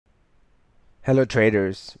Hello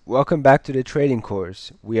traders, welcome back to the trading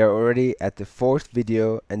course. We are already at the fourth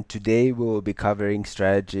video and today we will be covering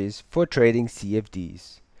strategies for trading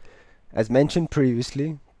CFDs. As mentioned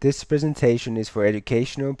previously, this presentation is for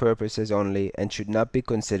educational purposes only and should not be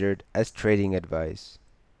considered as trading advice.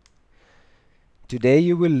 Today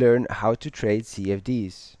you will learn how to trade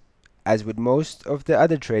CFDs. As with most of the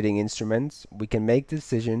other trading instruments, we can make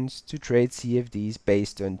decisions to trade CFDs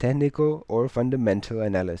based on technical or fundamental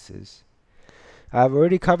analysis. I have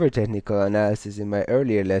already covered technical analysis in my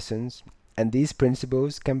earlier lessons, and these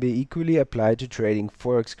principles can be equally applied to trading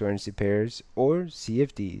forex currency pairs or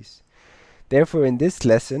CFDs. Therefore, in this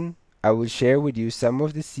lesson, I will share with you some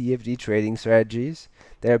of the CFD trading strategies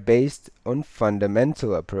that are based on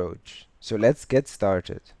fundamental approach. So let's get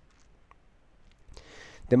started.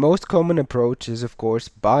 The most common approach is of course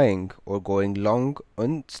buying or going long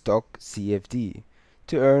on stock CFD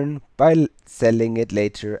to earn by selling it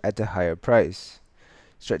later at a higher price.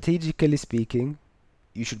 Strategically speaking,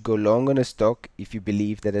 you should go long on a stock if you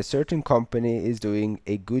believe that a certain company is doing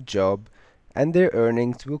a good job and their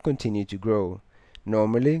earnings will continue to grow.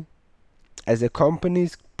 Normally, as a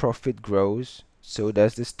company's profit grows, so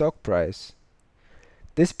does the stock price.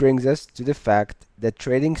 This brings us to the fact that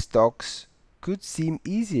trading stocks could seem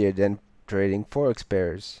easier than trading forex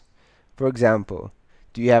pairs. For example,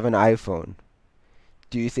 do you have an iPhone?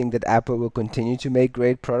 Do you think that Apple will continue to make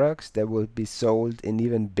great products that will be sold in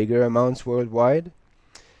even bigger amounts worldwide?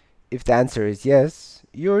 If the answer is yes,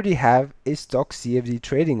 you already have a stock CFD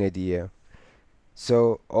trading idea.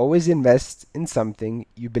 So always invest in something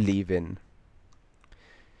you believe in.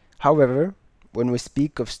 However, when we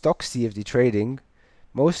speak of stock CFD trading,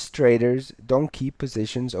 most traders don't keep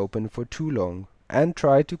positions open for too long and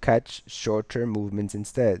try to catch short-term movements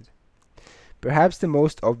instead. Perhaps the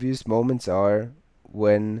most obvious moments are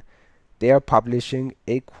when they are publishing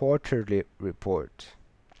a quarterly report.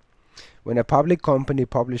 When a public company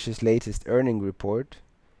publishes latest earning report,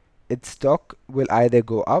 its stock will either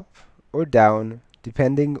go up or down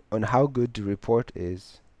depending on how good the report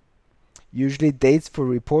is. Usually dates for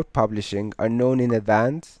report publishing are known in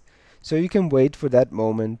advance, so you can wait for that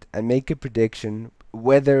moment and make a prediction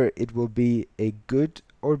whether it will be a good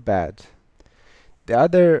or bad. The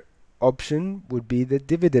other option would be the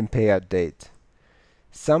dividend payout date.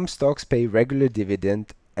 Some stocks pay regular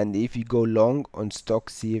dividend, and if you go long on stock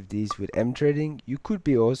CFDs with M trading, you could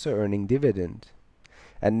be also earning dividend.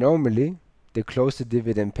 And normally, the closer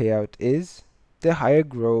dividend payout is, the higher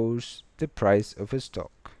grows the price of a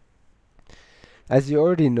stock. As you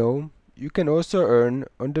already know, you can also earn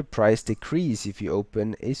on the price decrease if you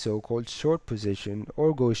open a so-called short position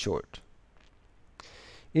or go short.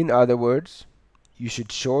 In other words, you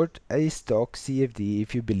should short a stock CFD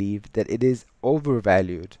if you believe that it is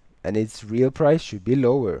overvalued and its real price should be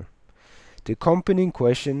lower. The company in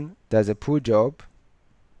question does a poor job,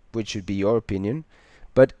 which should be your opinion,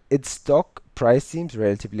 but its stock price seems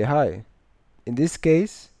relatively high. In this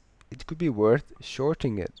case, it could be worth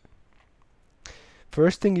shorting it.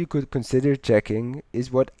 First thing you could consider checking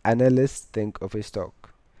is what analysts think of a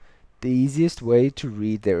stock. The easiest way to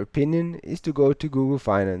read their opinion is to go to Google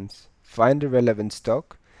Finance, find the relevant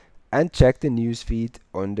stock, and check the newsfeed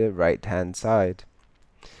on the right-hand side.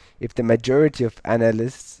 If the majority of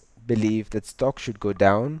analysts believe that stock should go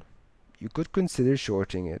down, you could consider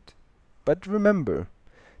shorting it. But remember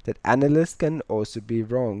that analysts can also be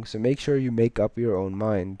wrong, so make sure you make up your own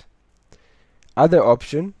mind. Other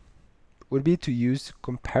option would be to use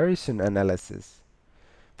comparison analysis.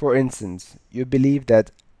 For instance, you believe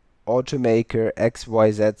that automaker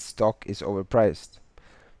XYZ stock is overpriced.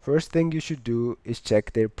 First thing you should do is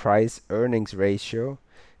check their price earnings ratio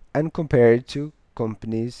and compare it to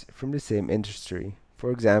companies from the same industry,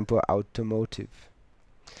 for example automotive.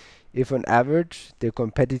 If on average the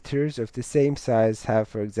competitors of the same size have,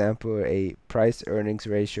 for example, a price earnings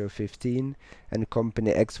ratio of 15 and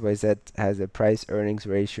company XYZ has a price earnings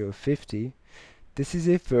ratio of 50, this is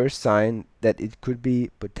a first sign that it could be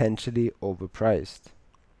potentially overpriced.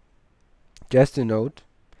 Just a note,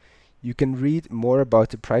 you can read more about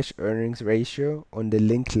the price earnings ratio on the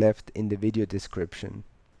link left in the video description.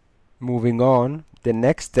 Moving on, the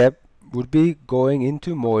next step would be going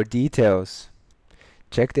into more details.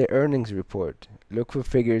 Check their earnings report. Look for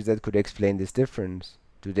figures that could explain this difference.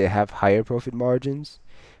 Do they have higher profit margins?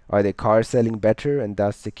 Are their cars selling better and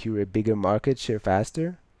thus secure a bigger market share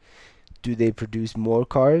faster? Do they produce more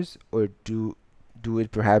cars or do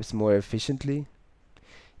it perhaps more efficiently?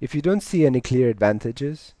 If you don't see any clear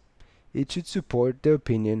advantages, it should support the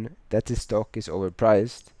opinion that the stock is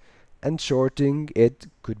overpriced and shorting it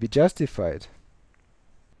could be justified.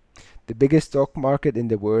 The biggest stock market in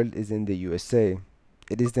the world is in the USA.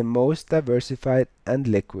 It is the most diversified and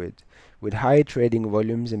liquid, with high trading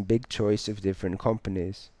volumes and big choice of different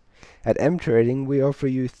companies. At M-Trading, we offer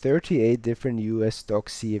you 38 different US stock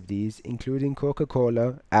CFDs, including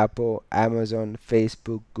Coca-Cola, Apple, Amazon,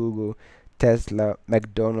 Facebook, Google, Tesla,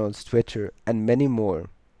 McDonald's, Twitter, and many more.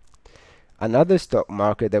 Another stock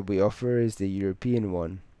market that we offer is the European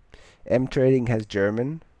one. M-Trading has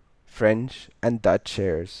German, French, and Dutch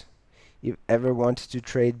shares. If ever wanted to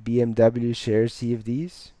trade BMW share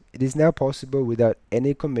CFDs, it is now possible without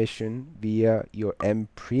any commission via your M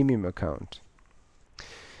Premium account.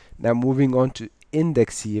 Now moving on to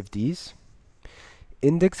Index CFDs.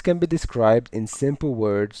 Index can be described in simple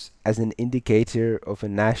words as an indicator of a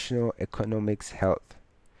national economic's health.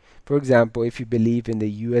 For example, if you believe in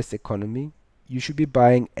the US economy, you should be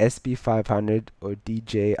buying SP 500 or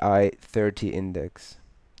DJI 30 index.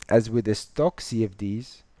 As with the stock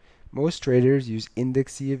CFDs, most traders use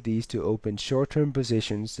index CFDs to open short-term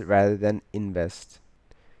positions rather than invest.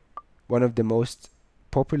 One of the most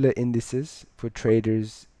popular indices for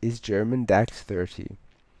traders is German DAX 30.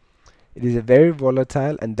 It is very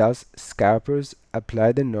volatile, and thus scalpers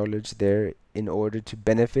apply their knowledge there in order to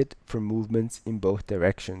benefit from movements in both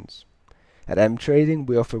directions. At M-Trading,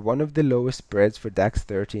 we offer one of the lowest spreads for DAX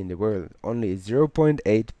 30 in the world, only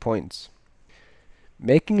 0.8 points.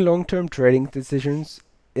 Making long-term trading decisions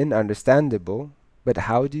is understandable, but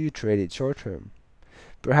how do you trade it short-term?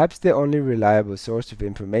 Perhaps the only reliable source of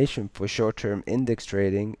information for short-term index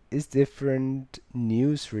trading is different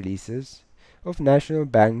news releases of national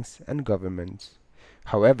banks and governments.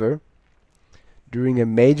 However, during a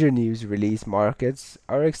major news release, markets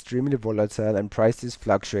are extremely volatile and prices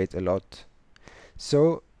fluctuate a lot.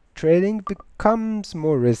 So, trading becomes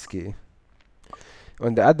more risky.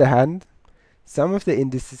 On the other hand, some of the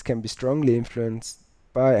indices can be strongly influenced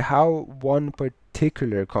by how one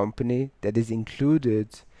particular company that is included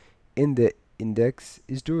in the index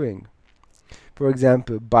is doing. For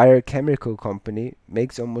example, Bayer Chemical Company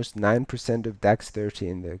makes almost 9% of DAX 30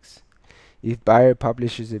 index. If Bayer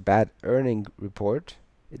publishes a bad earning report,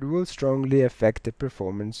 it will strongly affect the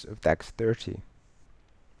performance of DAX 30.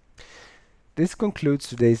 This concludes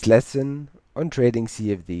today's lesson on trading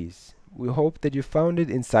CFDs. We hope that you found it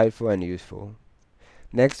insightful and useful.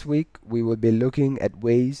 Next week, we will be looking at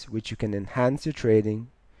ways which you can enhance your trading,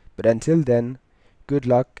 but until then, good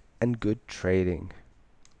luck and good trading.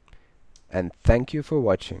 And thank you for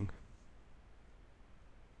watching.